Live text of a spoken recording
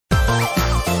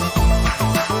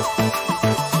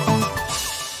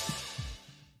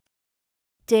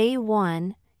Day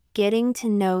 1. Getting to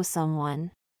know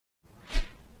someone.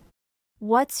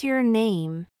 What's your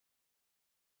name?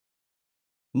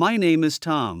 My name is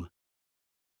Tom.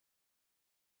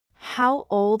 How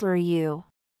old are you?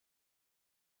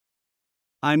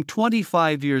 I'm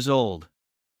 25 years old.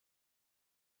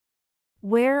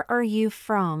 Where are you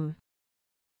from?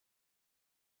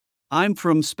 I'm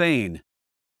from Spain.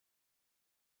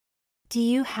 Do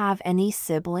you have any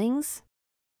siblings?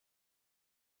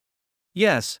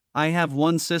 Yes, I have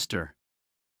one sister.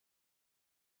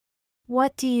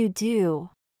 What do you do?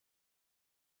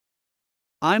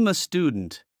 I'm a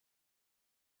student.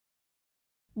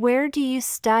 Where do you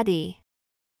study?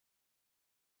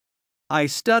 I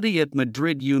study at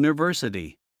Madrid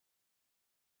University.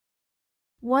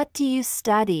 What do you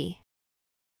study?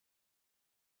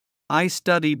 I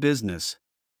study business.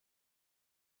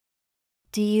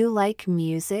 Do you like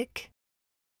music?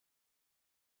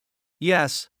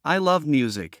 Yes, I love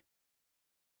music.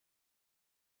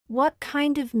 What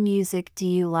kind of music do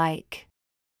you like?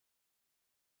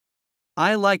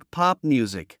 I like pop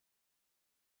music.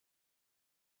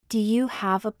 Do you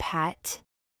have a pet?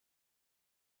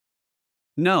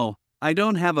 No, I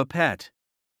don't have a pet.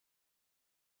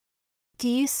 Do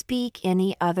you speak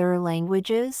any other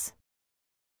languages?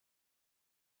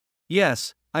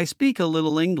 Yes, I speak a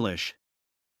little English.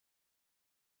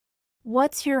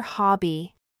 What's your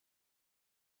hobby?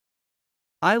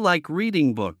 I like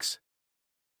reading books.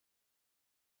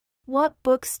 What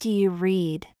books do you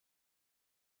read?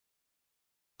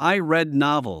 I read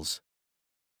novels.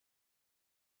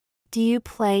 Do you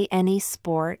play any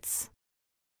sports?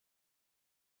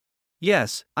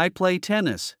 Yes, I play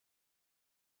tennis.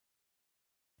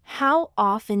 How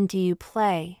often do you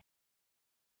play?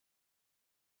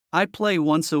 I play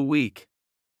once a week.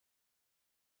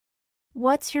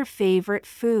 What's your favorite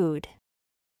food?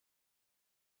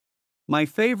 My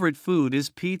favorite food is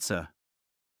pizza.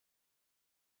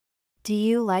 Do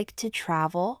you like to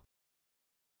travel?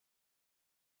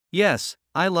 Yes,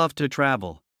 I love to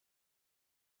travel.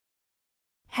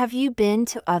 Have you been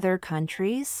to other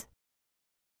countries?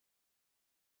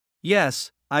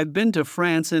 Yes, I've been to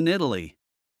France and Italy.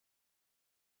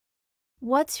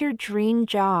 What's your dream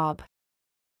job?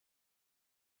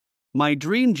 My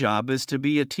dream job is to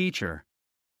be a teacher.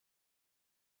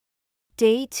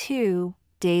 Day 2.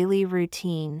 Daily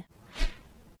routine.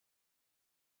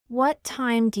 What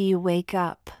time do you wake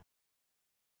up?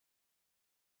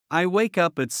 I wake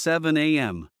up at 7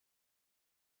 a.m.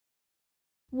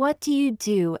 What do you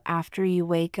do after you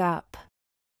wake up?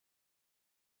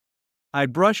 I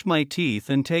brush my teeth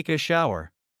and take a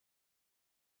shower.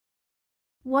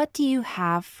 What do you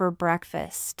have for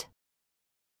breakfast?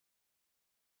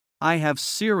 I have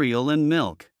cereal and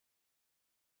milk.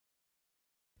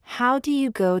 How do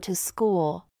you go to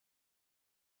school?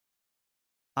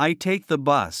 I take the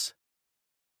bus.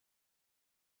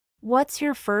 What's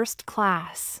your first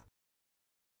class?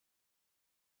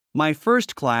 My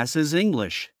first class is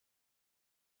English.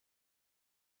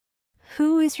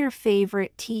 Who is your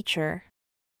favorite teacher?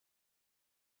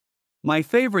 My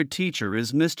favorite teacher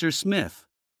is Mr. Smith.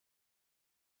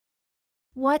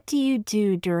 What do you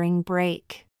do during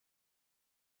break?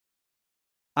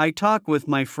 I talk with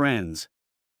my friends.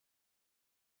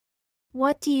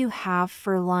 What do you have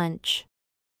for lunch?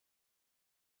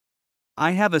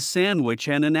 I have a sandwich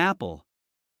and an apple.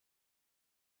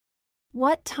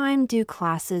 What time do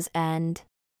classes end?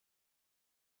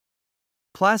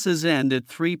 Classes end at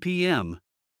 3 p.m.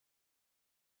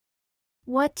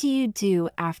 What do you do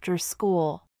after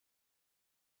school?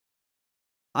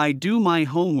 I do my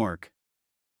homework.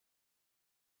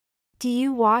 Do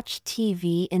you watch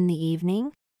TV in the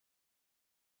evening?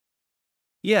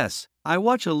 Yes, I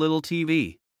watch a little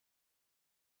TV.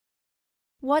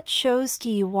 What shows do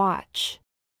you watch?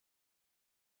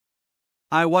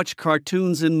 I watch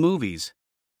cartoons and movies.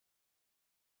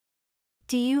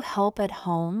 Do you help at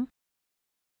home?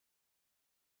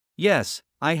 Yes,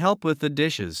 I help with the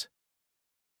dishes.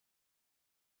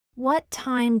 What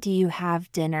time do you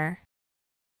have dinner?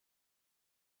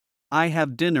 I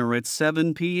have dinner at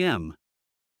 7 p.m.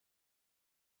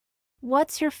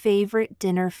 What's your favorite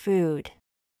dinner food?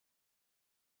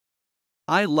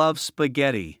 I love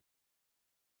spaghetti.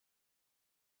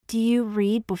 Do you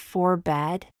read before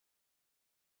bed?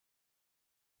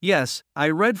 Yes, I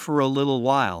read for a little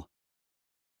while.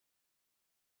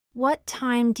 What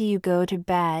time do you go to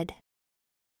bed?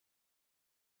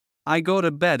 I go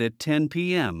to bed at 10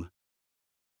 p.m.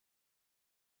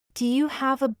 Do you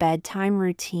have a bedtime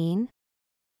routine?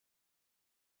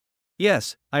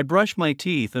 Yes, I brush my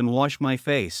teeth and wash my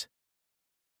face.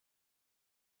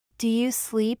 Do you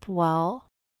sleep well?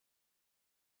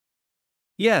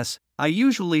 Yes, I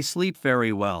usually sleep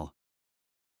very well.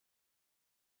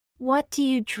 What do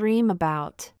you dream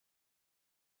about?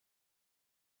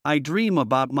 I dream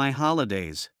about my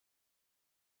holidays.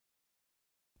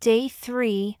 Day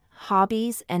 3,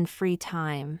 Hobbies and Free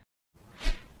Time.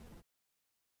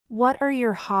 What are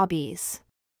your hobbies?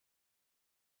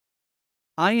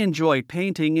 I enjoy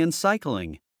painting and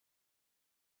cycling.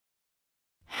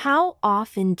 How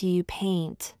often do you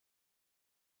paint?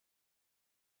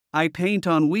 I paint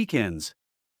on weekends.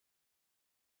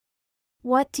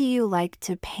 What do you like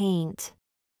to paint?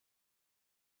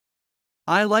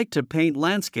 I like to paint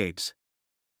landscapes.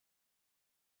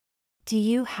 Do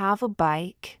you have a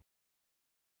bike?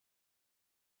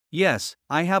 Yes,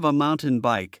 I have a mountain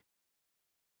bike.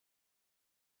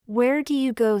 Where do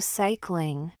you go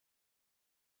cycling?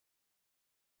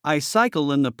 I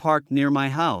cycle in the park near my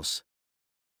house.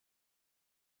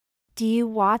 Do you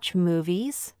watch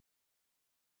movies?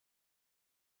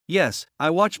 Yes,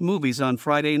 I watch movies on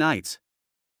Friday nights.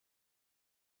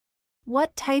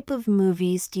 What type of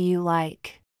movies do you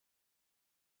like?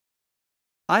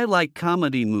 I like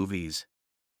comedy movies.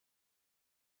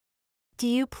 Do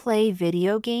you play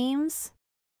video games?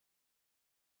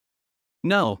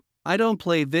 No, I don't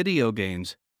play video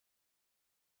games.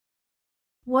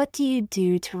 What do you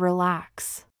do to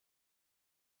relax?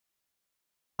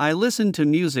 I listen to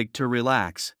music to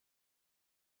relax.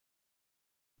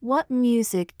 What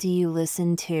music do you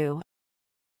listen to?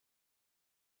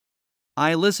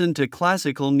 I listen to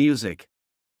classical music.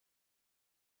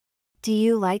 Do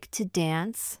you like to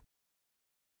dance?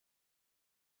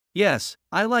 Yes,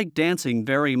 I like dancing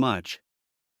very much.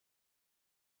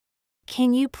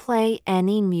 Can you play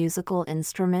any musical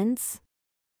instruments?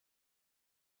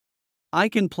 I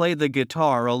can play the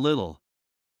guitar a little.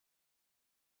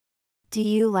 Do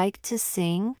you like to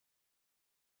sing?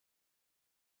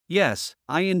 Yes,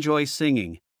 I enjoy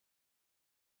singing.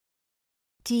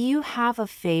 Do you have a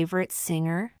favorite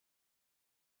singer?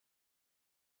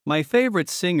 My favorite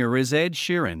singer is Ed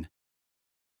Sheeran.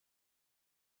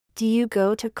 Do you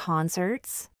go to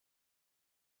concerts?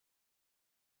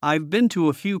 I've been to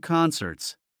a few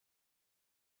concerts.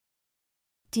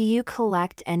 Do you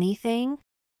collect anything?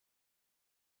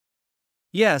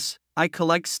 Yes, I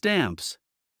collect stamps.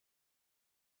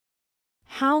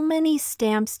 How many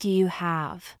stamps do you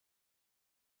have?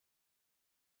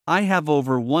 I have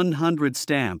over 100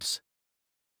 stamps.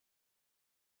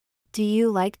 Do you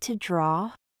like to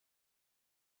draw?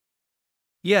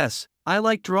 Yes, I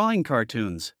like drawing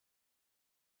cartoons.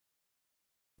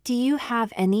 Do you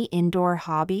have any indoor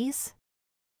hobbies?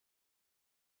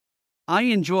 I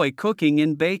enjoy cooking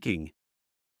and baking.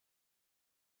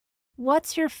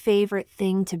 What's your favorite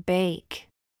thing to bake?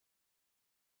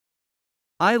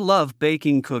 I love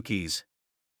baking cookies.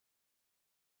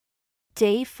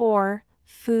 Day 4,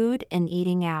 Food and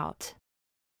Eating Out.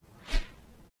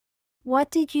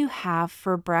 What did you have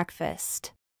for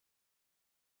breakfast?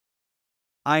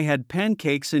 I had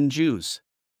pancakes and juice.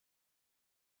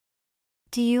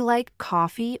 Do you like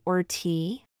coffee or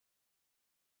tea?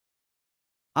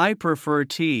 I prefer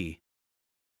tea.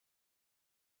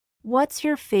 What's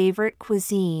your favorite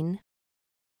cuisine?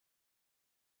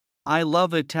 I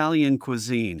love Italian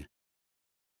cuisine.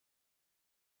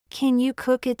 Can you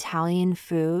cook Italian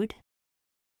food?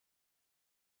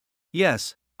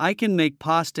 Yes, I can make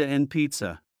pasta and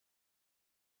pizza.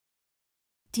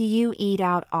 Do you eat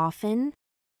out often?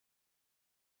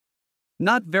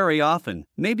 Not very often,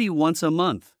 maybe once a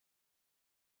month.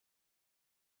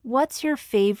 What's your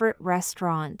favorite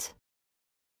restaurant?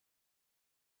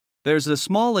 There's a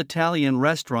small Italian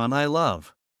restaurant I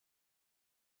love.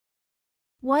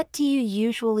 What do you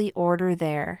usually order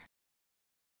there?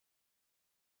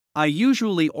 I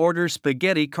usually order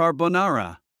spaghetti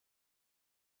carbonara.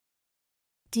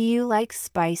 Do you like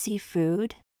spicy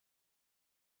food?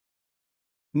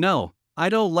 No, I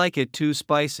don't like it too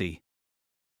spicy.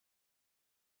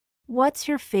 What's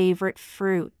your favorite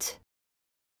fruit?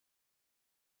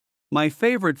 My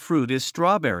favorite fruit is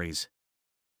strawberries.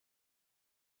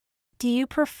 Do you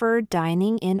prefer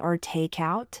dining in or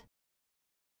takeout?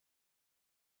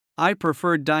 I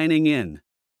prefer dining in.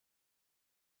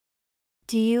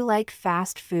 Do you like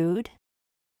fast food?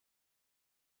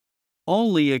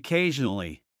 Only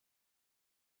occasionally.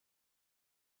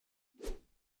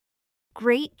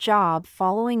 Great job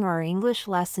following our English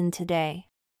lesson today.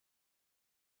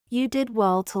 You did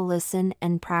well to listen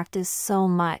and practice so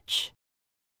much.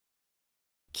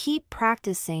 Keep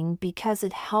practicing because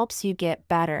it helps you get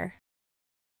better.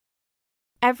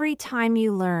 Every time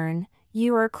you learn,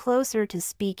 you are closer to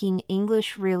speaking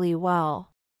English really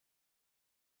well.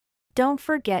 Don't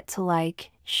forget to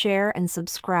like, share, and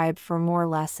subscribe for more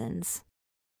lessons.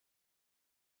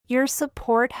 Your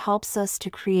support helps us to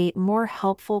create more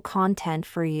helpful content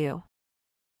for you.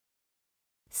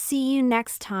 See you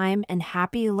next time and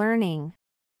happy learning!